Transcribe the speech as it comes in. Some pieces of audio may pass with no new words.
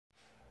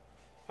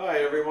Hi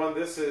everyone,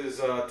 this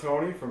is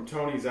Tony from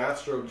Tony's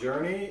Astro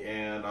Journey,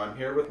 and I'm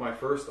here with my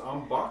first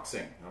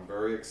unboxing. I'm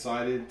very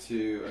excited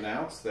to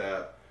announce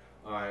that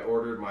I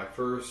ordered my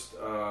first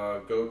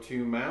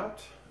go-to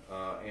mount,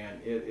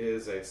 and it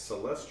is a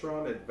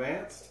Celestron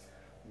Advanced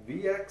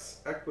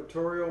VX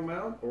Equatorial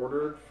mount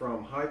ordered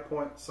from High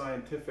Point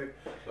Scientific,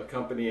 a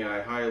company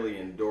I highly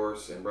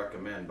endorse and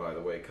recommend, by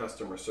the way.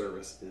 Customer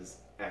service is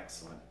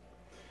excellent.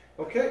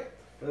 Okay.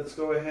 Let's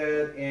go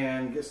ahead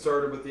and get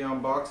started with the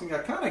unboxing. I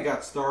kind of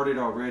got started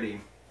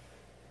already,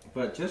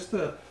 but just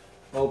to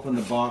open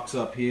the box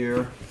up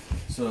here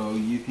so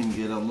you can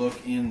get a look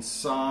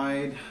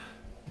inside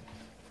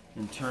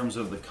in terms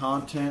of the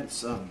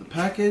contents of the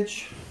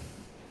package.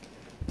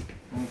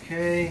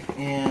 Okay,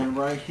 and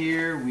right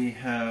here we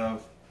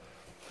have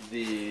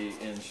the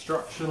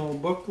instructional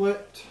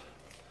booklet.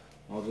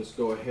 I'll just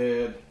go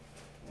ahead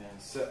and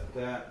set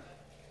that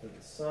to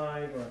the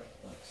side right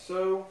like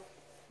so.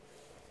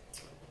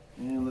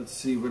 And let's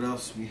see what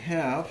else we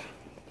have.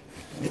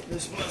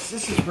 This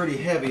is pretty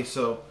heavy,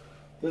 so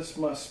this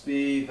must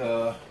be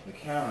the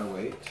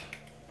counterweight.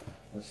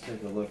 Let's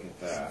take a look at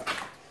that.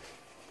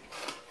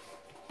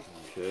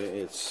 Okay,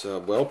 it's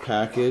well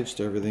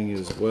packaged. Everything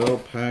is well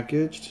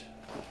packaged.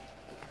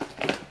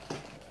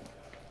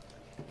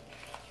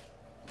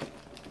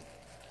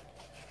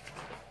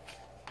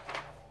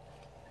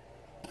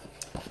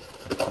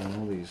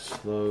 And really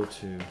slow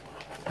to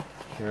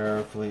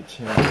carefully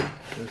take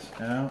this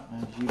out.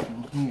 As you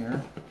can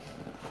hear,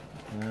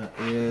 that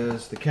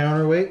is the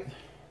counterweight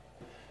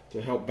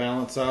to help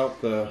balance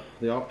out the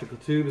optical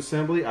tube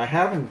assembly. I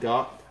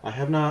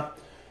have not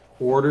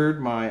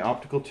ordered my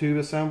optical tube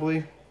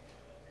assembly.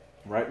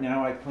 Right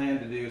now I plan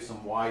to do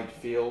some wide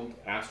field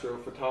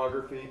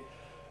astrophotography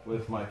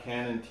with my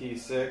Canon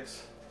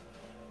T6.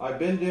 I've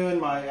been doing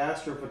my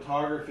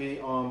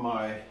astrophotography on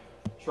my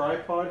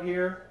tripod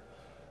here,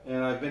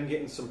 and I've been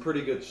getting some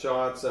pretty good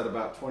shots at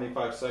about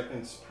 25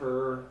 seconds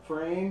per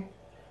frame.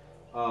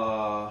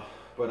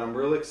 But I'm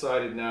really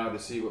excited now to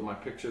see what my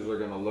pictures are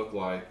going to look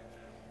like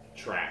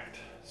tracked.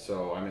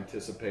 So I'm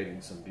anticipating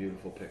some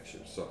beautiful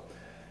pictures. So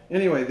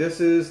anyway,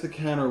 this is the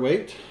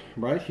counterweight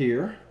right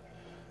here.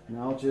 And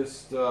I'll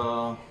just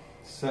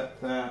set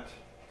that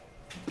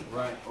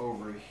right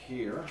over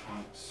here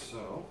like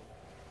so.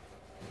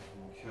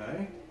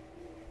 Okay.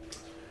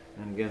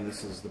 And again,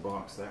 this is the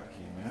box that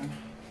came in.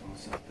 I'll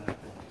set that like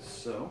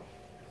so.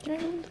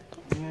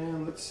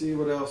 And let's see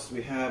what else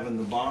we have in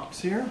the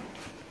box here.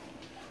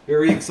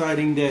 Very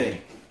exciting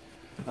day.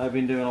 I've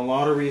been doing a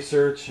lot of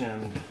research,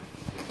 and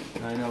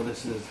I know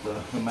this is the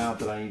mount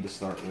that I need to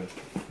start with.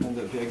 And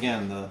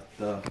again,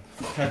 the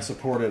tech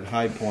support at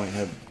High Point,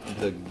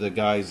 the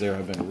guys there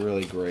have been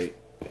really great.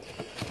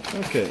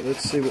 Okay,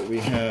 let's see what we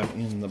have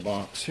in the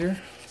box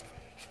here.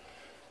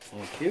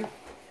 Thank you.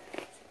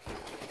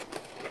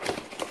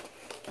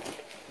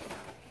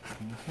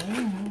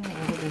 Okay,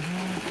 what do we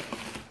have?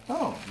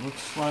 Oh,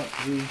 looks like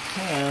we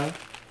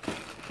have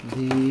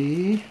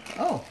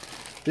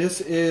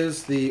this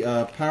is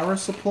the power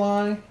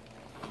supply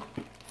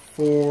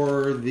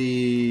for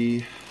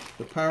the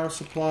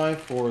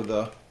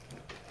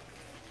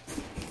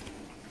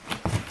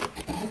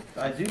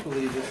I do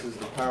believe this is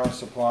the power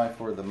supply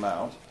for the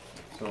mount.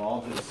 So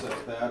I'll just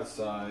set that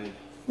aside.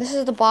 This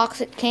is the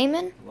box it came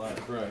in?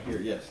 Like right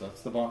here, yes,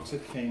 that's the box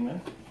it came in.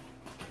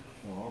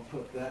 So I'll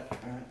put that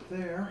right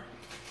there.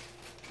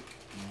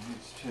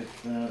 Let's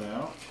take that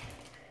out.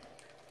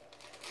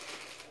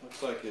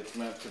 Looks like it's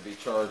meant to be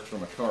charged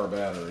from a car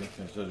battery,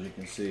 because as you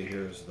can see,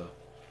 here's the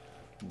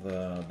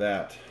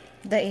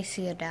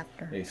AC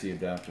adapter. AC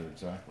adapter,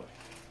 exactly.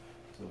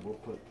 So we'll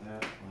put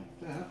that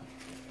like that.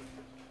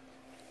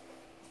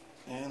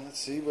 And let's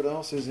see what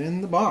else is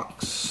in the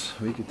box.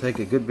 We can take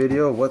a good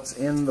video of what's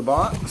in the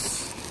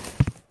box.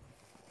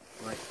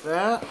 Like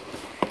that.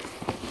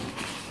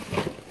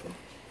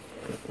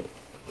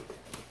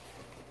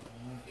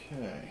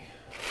 Okay.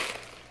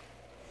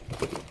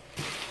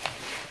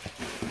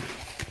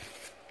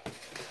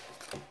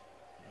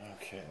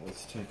 Okay,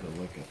 let's take a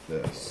look at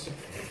this.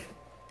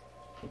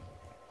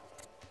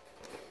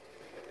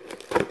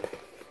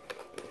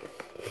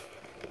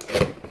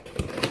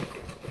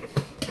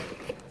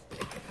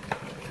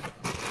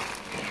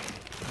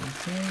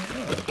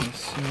 Let's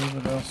see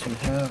what else we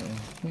have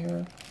in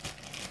here.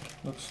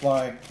 Looks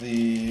like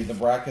the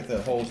bracket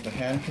that holds the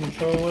hand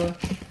controller.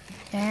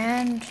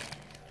 And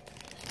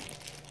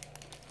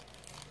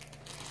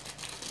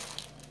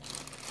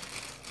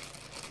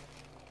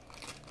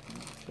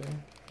okay.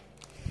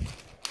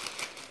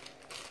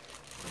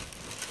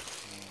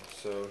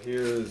 So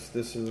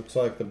looks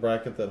like the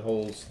bracket that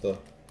holds the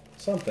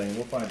something.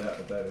 We'll find out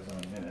what that is in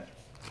a minute.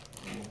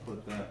 We'll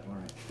put that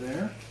right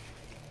there.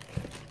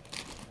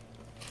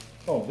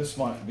 Oh, this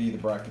might be the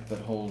bracket that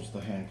holds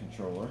the hand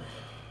controller.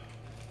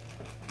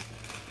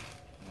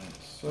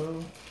 Like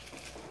so.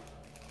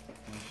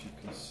 As you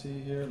can see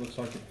here, it looks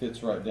like it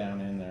fits right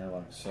down in there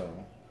like so.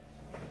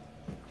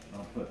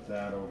 I'll put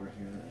that over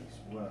here as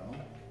well.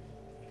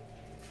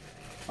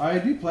 I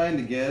do plan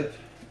to get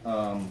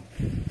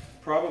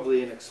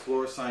probably an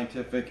Explore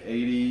Scientific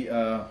 80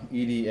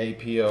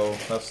 ED-APO.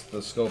 That's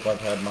the scope I've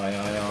had my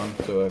eye on,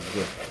 so I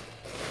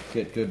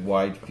get good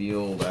wide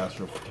field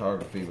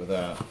astrophotography with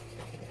that.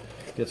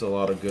 Gets a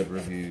lot of good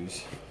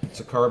reviews. It's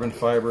a carbon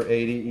fiber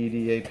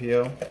 80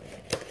 ED-APO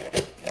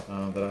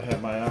that I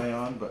have my eye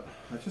on, but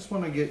I just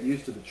want to get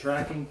used to the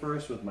tracking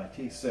first with my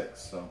T6,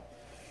 so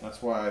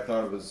that's why I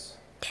thought it was...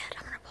 Dad,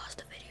 I'm gonna pause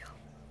the video.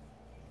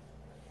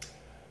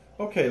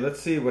 Okay, let's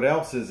see what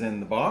else is in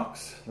the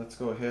box. Let's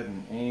go ahead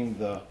and aim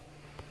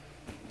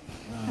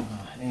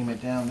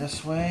it down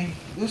this way.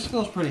 This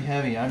feels pretty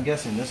heavy. I'm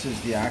guessing this is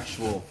the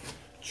actual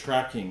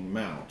tracking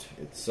mount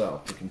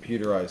itself, the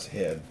computerized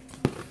head.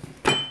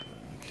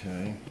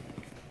 Okay,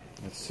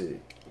 let's see.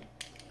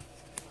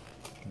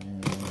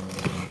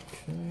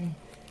 Okay.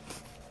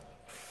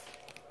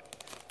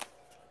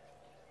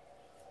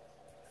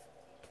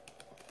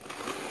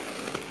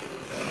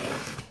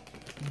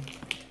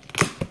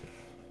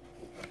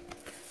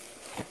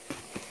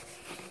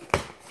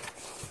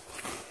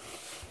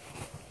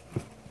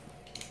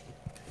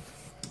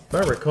 If I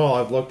recall,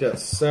 I've looked at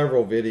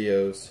several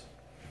videos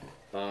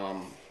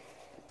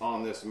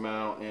on this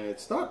mount, and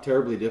it's not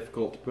terribly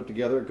difficult to put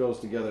together. It goes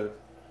together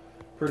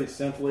pretty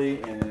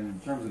simply, and in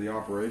terms of the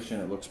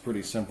operation, it looks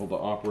pretty simple to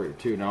operate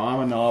too. Now,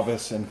 I'm a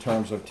novice in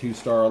terms of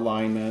 2-star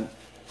alignment.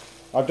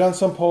 I've done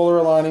some polar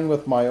aligning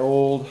with my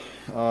old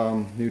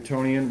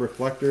Newtonian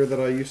reflector that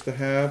I used to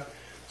have,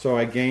 so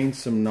I gained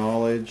some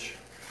knowledge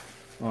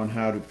on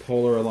how to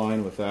polar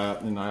align with that,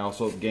 and I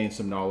also gained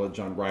some knowledge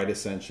on right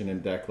ascension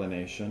and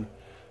declination.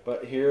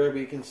 But here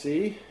we can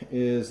see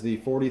is the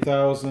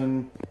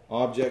 40,000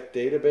 object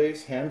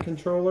database hand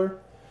controller,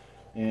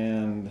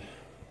 and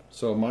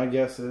so my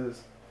guess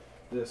is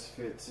this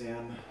fits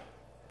in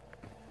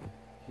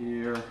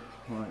here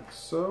like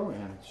so,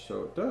 and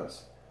so it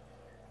does,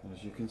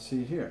 as you can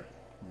see here.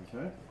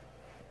 Okay,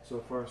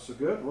 so far so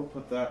good. We'll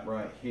put that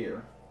right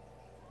here.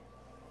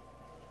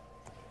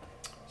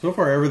 So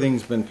far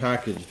everything's been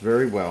packaged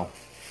very well.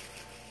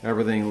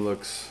 Everything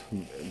looks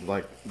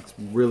like it's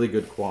really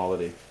good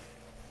quality.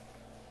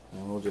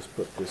 And we'll just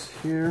put this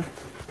here.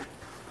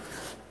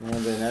 And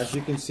then as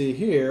you can see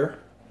here,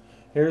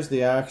 here's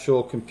the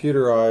actual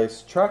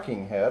computerized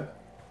tracking head.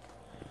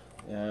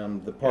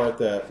 And the part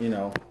that, you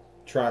know,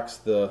 tracks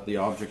the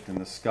object in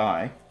the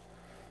sky.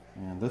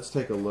 And let's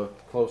take a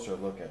closer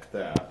look at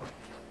that.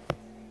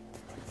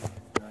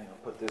 I'll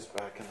put this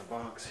back in the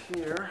box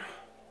here.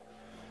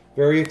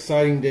 Very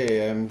exciting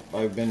day.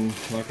 I've been,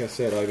 like I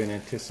said, I've been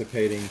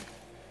anticipating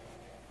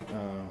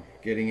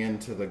getting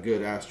into the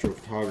good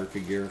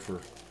astrophotography gear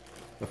for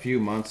a few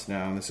months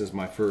now, and this is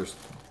my first,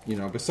 you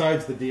know,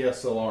 besides the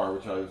DSLR,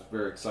 which I was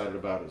very excited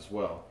about as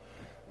well.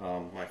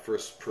 My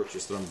first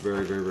purchase that I'm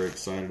very, very, very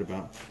excited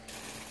about.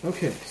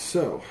 Okay,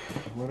 so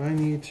what I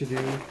need to do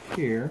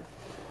here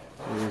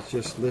is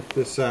just lift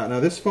this out. Now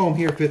this foam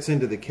here fits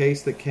into the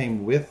case that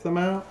came with the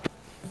mount.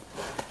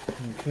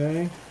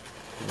 Okay,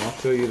 and I'll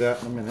show you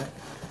that in a minute.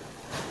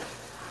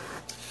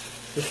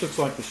 This looks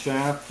like the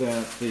shaft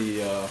that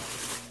the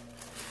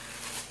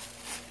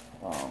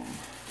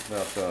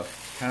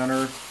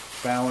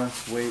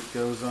counterbalance weight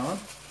goes on,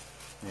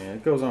 and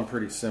it goes on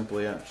pretty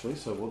simply actually,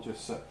 so we'll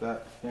just set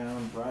that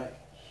down right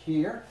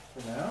here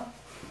for now.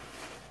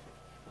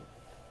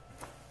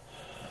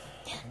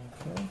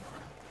 Okay,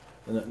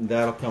 and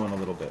that'll come in a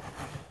little bit.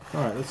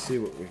 Alright, let's see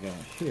what we got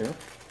here.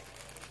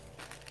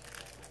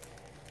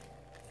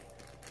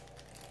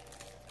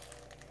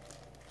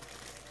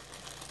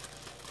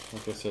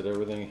 Like I said,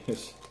 everything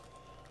is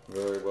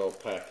very well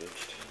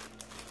packaged.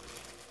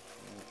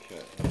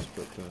 Okay, let's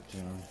put that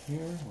down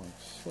here, like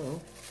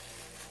so.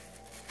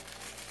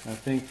 I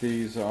think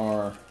this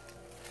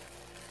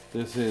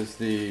is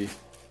the,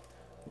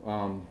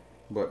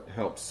 what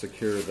helps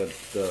secure the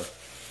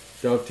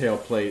dovetail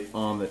plate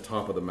on the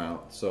top of the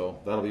mount. So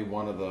that'll be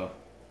one of the,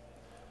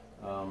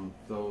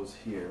 those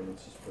here.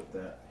 Let's just put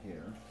that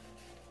here.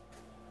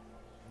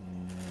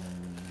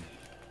 And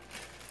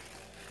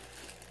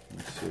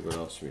let's see what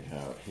else we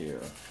have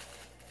here.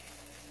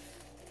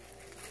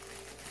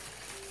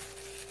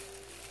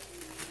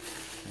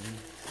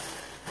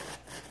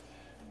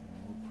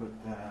 We'll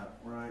put that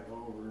right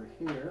over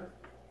here,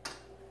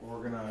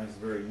 organized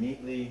very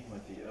neatly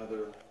with the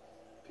other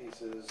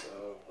pieces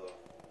of the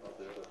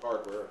other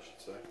hardware, I should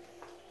say.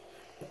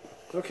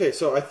 Okay,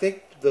 so I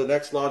think the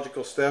next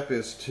logical step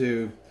is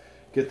to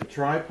get the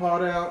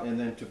tripod out and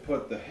then to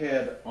put the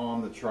head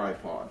on the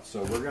tripod.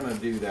 So we're going to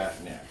do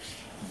that next.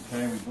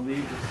 Okay, we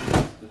believe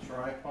this is the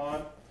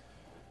tripod.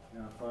 I'm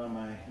going to find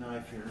my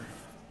knife here.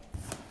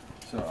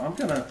 So I'm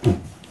going to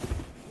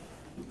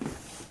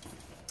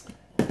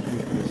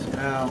take this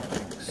out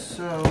like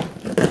so.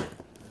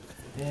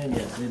 And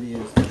yes, it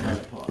is the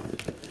tripod.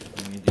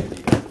 Let me do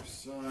the other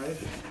side.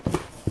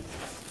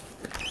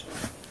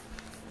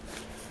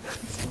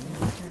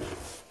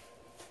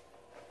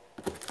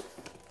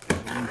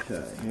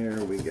 Okay,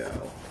 here we go.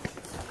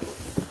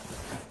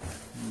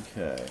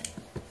 Okay.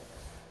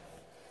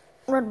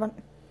 Red one.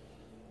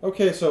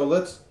 Okay, so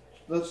let's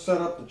let's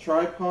set up the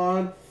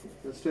tripod.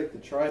 Let's take the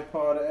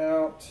tripod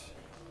out.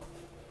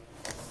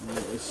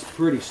 It's a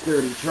pretty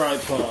sturdy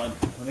tripod.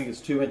 I think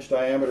it's 2-inch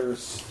diameter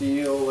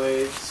steel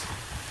legs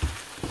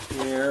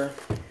here.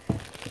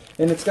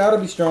 And it's got to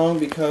be strong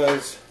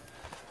because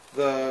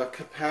the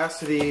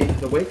capacity,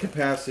 the weight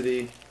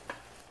capacity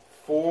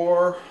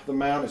for the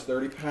mount is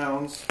 30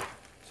 pounds.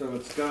 So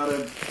it's got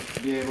to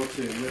be able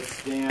to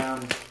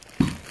withstand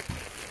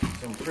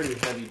some pretty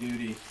heavy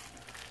duty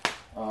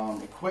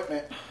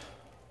equipment.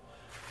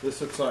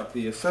 This looks like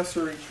the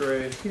accessory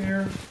tray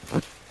here.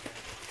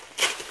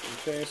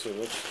 Okay, so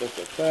let's look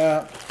at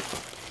that.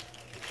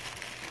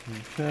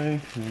 Okay,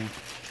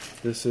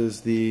 this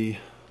is the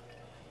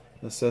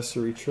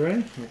accessory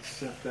tray. Let's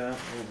set that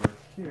over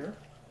here.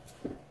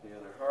 The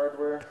other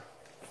hardware.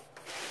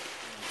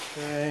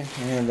 Okay,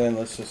 and then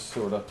let's just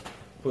sort of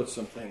put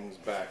some things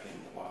back in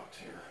the box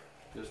here,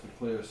 just to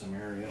clear some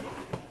area.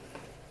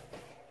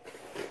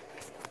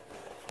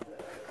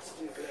 Let's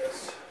do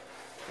this.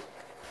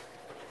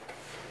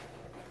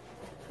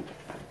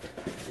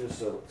 Just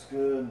so it's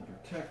good and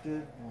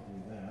protected. We'll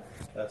do that.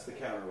 That's the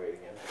counterweight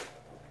again.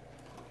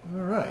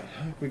 All right,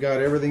 I think we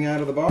got everything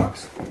out of the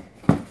box.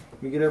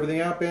 We get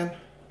everything out, Ben?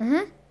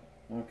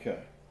 Mm-hmm. Okay.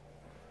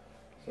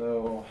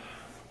 So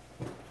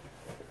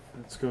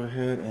let's go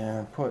ahead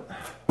and put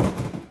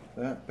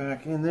that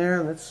back in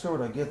there. Let's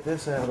sort of get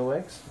this out of the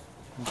way.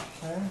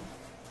 Okay.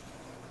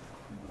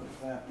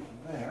 Put that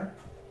there.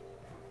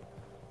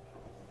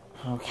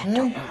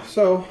 Okay.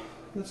 So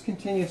let's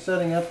continue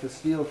setting up the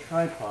steel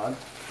tripod.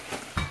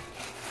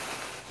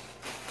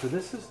 So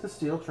this is the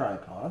steel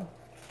tripod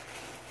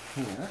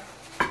here.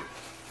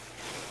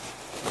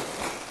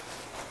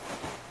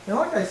 Now,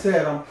 like I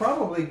said, I'm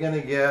probably going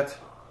to get,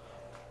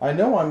 I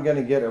know I'm going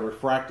to get a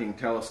refracting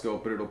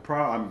telescope, but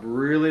I'm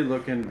really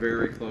looking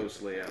very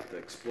closely at the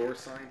Explore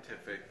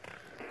Scientific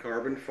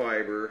carbon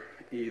fiber,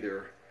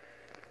 either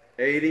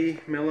 80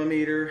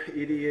 millimeter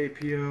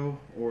EDAPO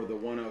or the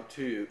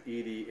 102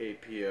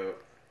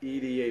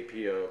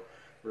 EDAPO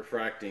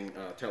refracting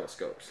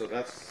telescope. So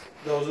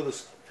those are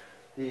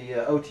the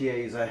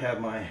OTAs I have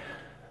my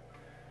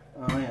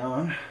eye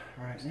on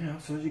right now.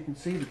 So as you can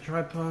see, the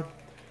tripod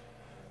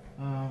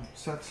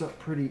sets up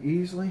pretty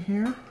easily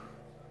here,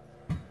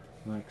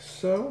 like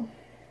so.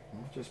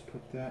 I'll just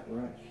put that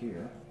right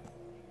here.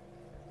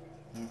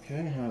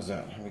 Okay, how's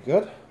that? Are we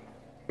good?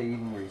 We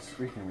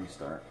can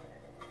restart.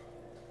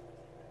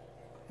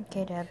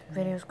 Okay, Dad,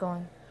 video's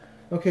going.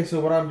 Okay, so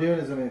what I'm doing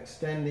is I'm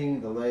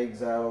extending the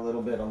legs out a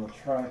little bit on the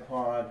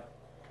tripod,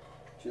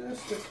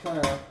 just to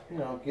kind of, you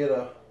know, get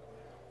a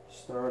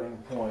starting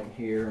point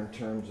here in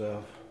terms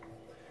of,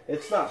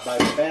 it's not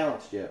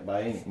balanced yet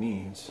by any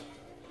means,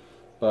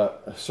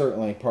 but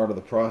certainly part of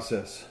the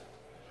process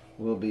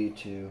will be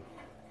to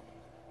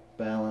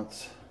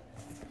balance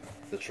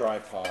the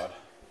tripod.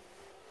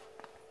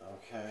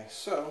 Okay,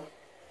 so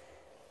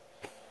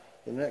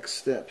the next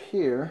step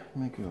here,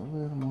 make it a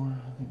little more,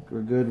 I think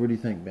we're good. What do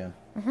you think, Ben?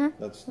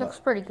 Mm-hmm. Looks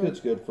pretty good. It's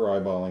good for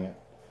eyeballing it.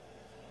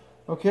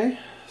 Okay,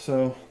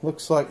 so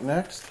looks like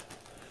next.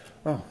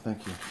 Oh,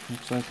 thank you.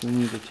 Looks like we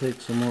need to take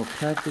some more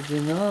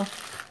packaging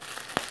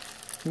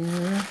off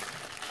here.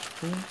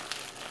 Okay.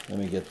 Let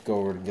me go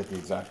over and get the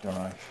X-Acto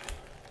knife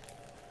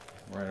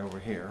right over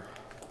here.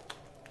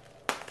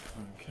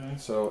 Okay,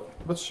 so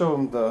let's show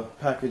them the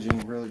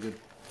packaging really good.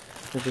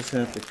 We'll just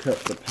have to cut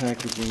the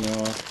packaging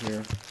off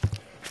here.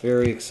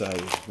 Very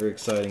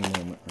exciting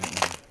moment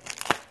right now.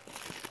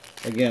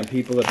 Again,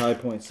 people at High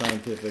Point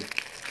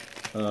Scientific,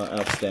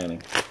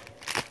 outstanding.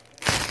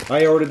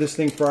 I ordered this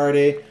thing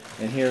Friday,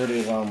 and here it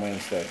is on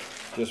Wednesday.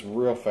 Just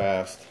real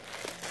fast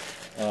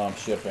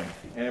shipping.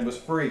 And it was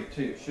free,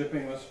 too.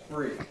 Shipping was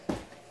free.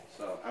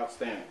 So,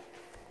 outstanding.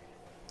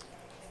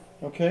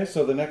 Okay,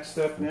 so the next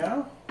step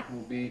now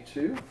will be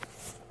to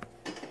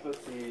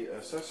put the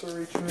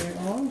accessory tray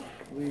on.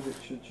 I believe it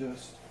should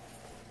just...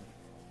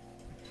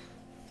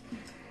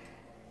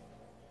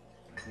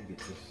 I think it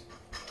just...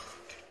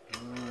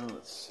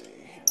 let's see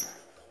here.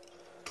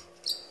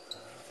 I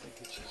think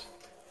it just...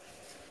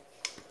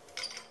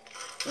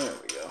 There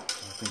we go.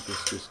 I think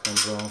this just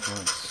comes off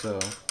like so.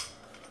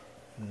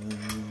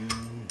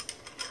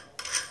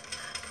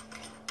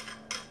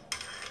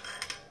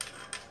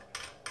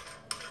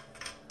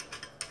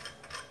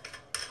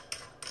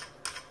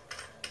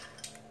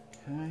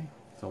 Okay,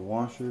 it's a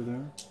washer there.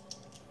 And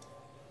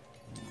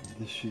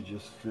this should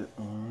just fit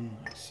on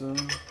like so. And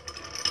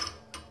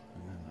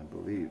then I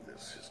believe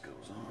this just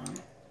goes on.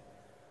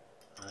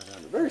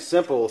 Right, very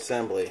simple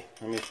assembly.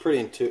 I mean,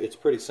 it's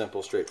pretty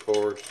simple,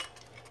 straightforward,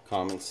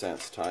 common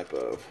sense type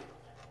of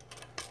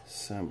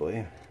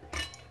assembly.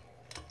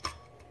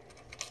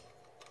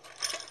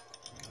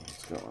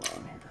 What's going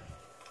on here?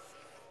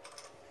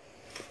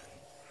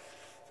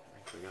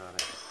 I think we got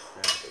it.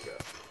 There we go.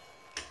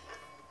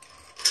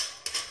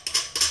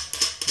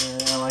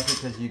 And I like it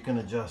because you can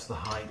adjust the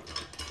height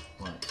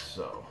like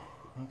so.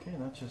 Okay,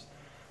 that just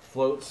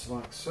floats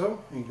like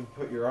so. You can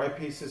put your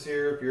eyepieces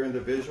here if you're into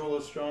visual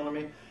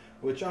astronomy,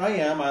 which I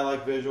am. I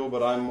like visual,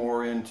 but I'm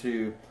more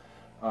into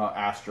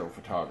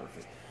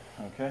astrophotography.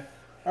 Okay.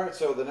 All right,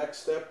 so the next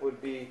step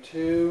would be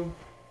to,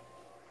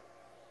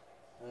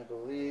 I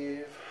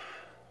believe,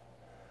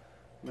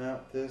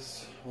 mount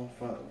this. We'll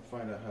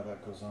find out how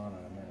that goes on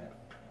in a minute.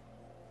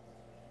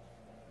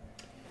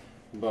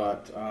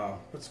 But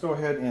let's go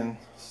ahead and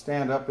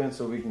stand up in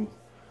so we can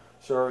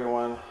show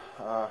everyone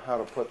how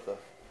to put the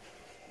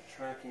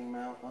tracking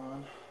mount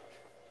on.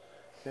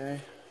 Okay.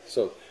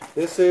 So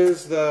this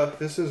is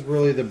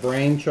really the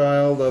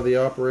brainchild of the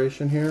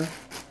operation here.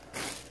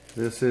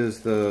 This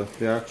is the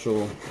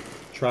actual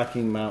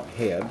tracking mount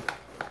head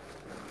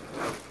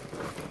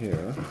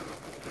here.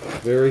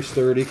 Very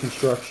sturdy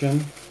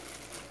construction.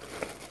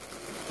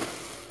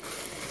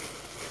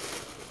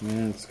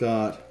 And it's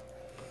got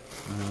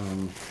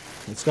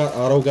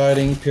auto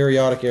guiding,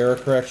 periodic error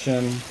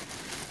correction.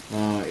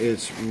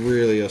 It's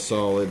really a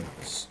solid,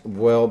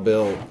 well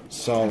built,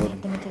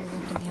 solid.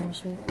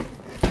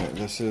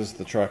 This is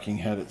the tracking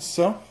head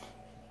itself,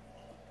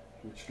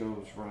 which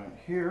goes right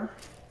here.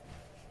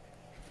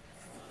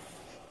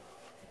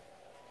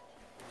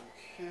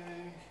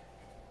 Okay.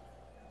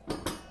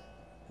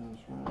 Goes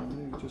right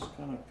there, it just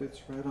kind of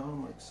fits right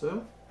on like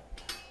so.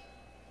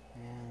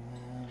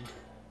 And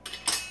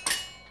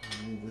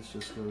then this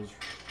just goes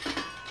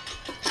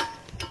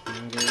right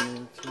over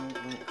to it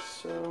like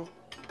so.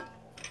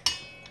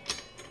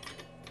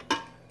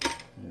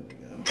 There we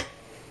go.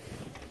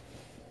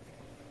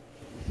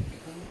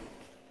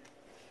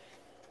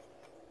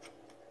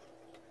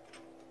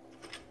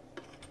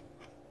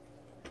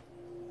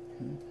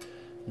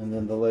 And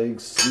then the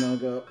legs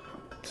snug up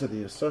to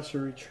the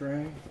accessory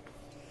tray.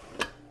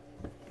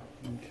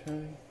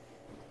 Okay.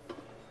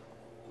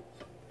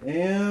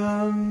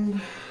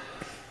 And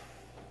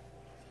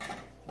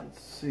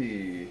let's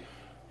see.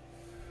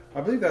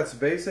 I believe that's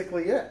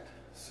basically it.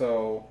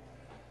 So,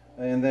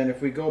 and then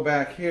if we go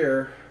back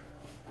here,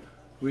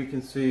 we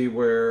can see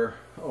where,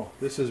 oh,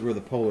 this is where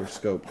the polar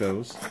scope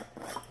goes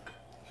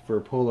for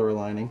polar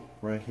aligning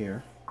right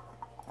here.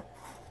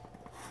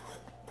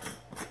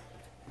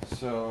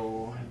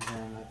 So, and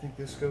then I think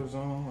this goes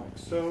on like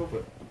so,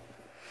 but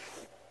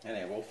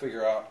anyway, we'll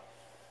figure out.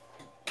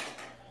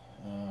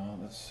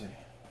 Let's see.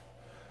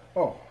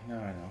 Oh, now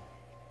I know.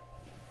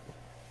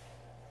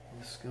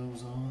 This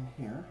goes on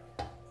here.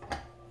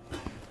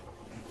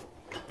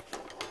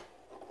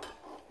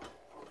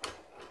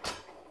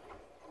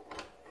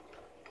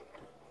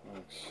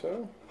 Like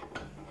so.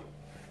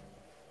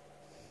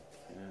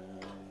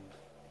 And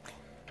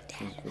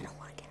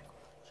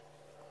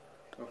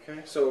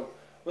okay, so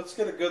let's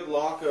get a good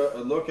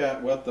look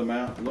at what the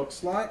mount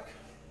looks like.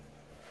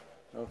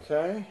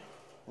 Okay,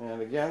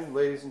 and again,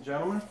 ladies and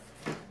gentlemen,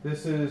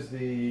 this is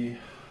the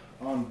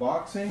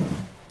unboxing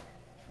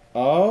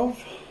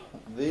of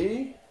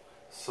the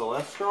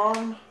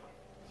Celestron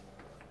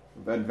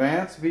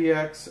Advanced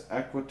VX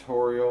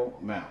Equatorial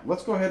mount.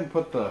 Let's go ahead and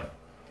put the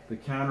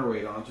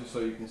counterweight on just so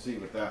you can see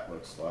what that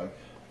looks like.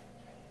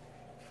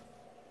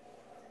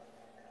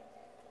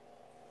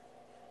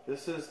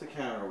 This is the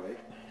counterweight,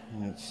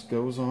 and it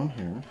goes on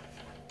here.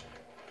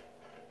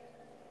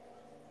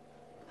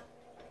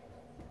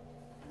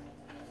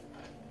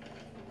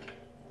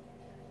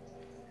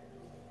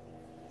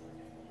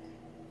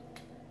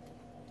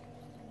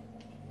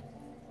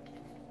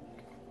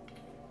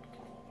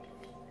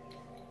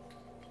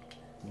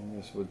 And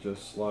this would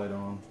just slide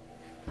on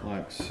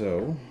like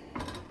so.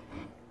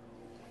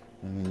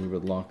 And then you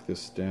would lock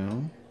this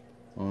down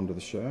onto the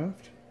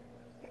shaft.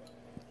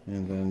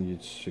 And then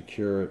you'd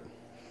secure it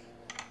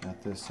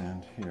at this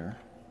end here.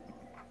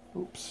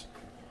 Oops.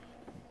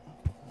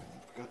 I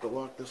forgot to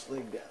lock this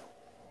leg down.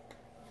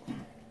 There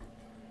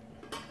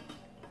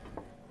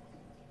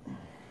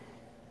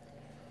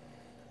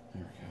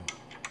we go.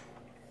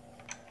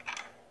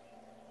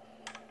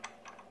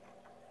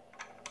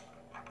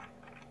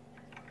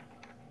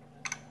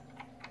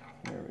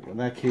 There we go.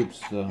 That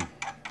keeps the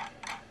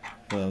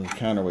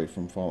counterweight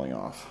from falling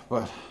off.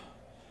 But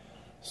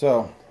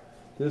so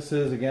this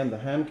is again the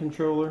hand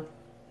controller,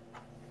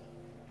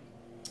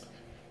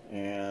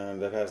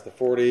 and that has the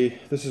 40.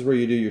 This is where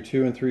you do your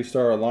 2- and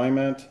 3-star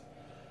alignment.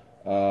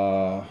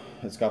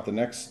 It's got the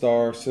next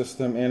star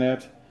system in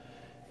it,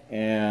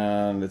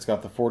 and it's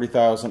got the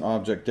 40,000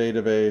 object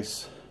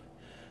database.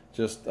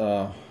 Just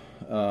so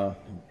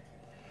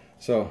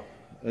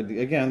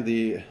again,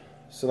 the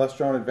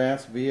Celestron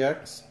Advanced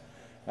VX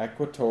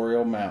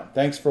Equatorial mount.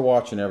 Thanks for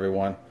watching,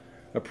 everyone.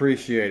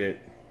 Appreciate it.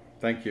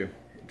 Thank you.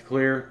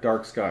 Clear,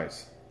 dark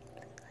skies.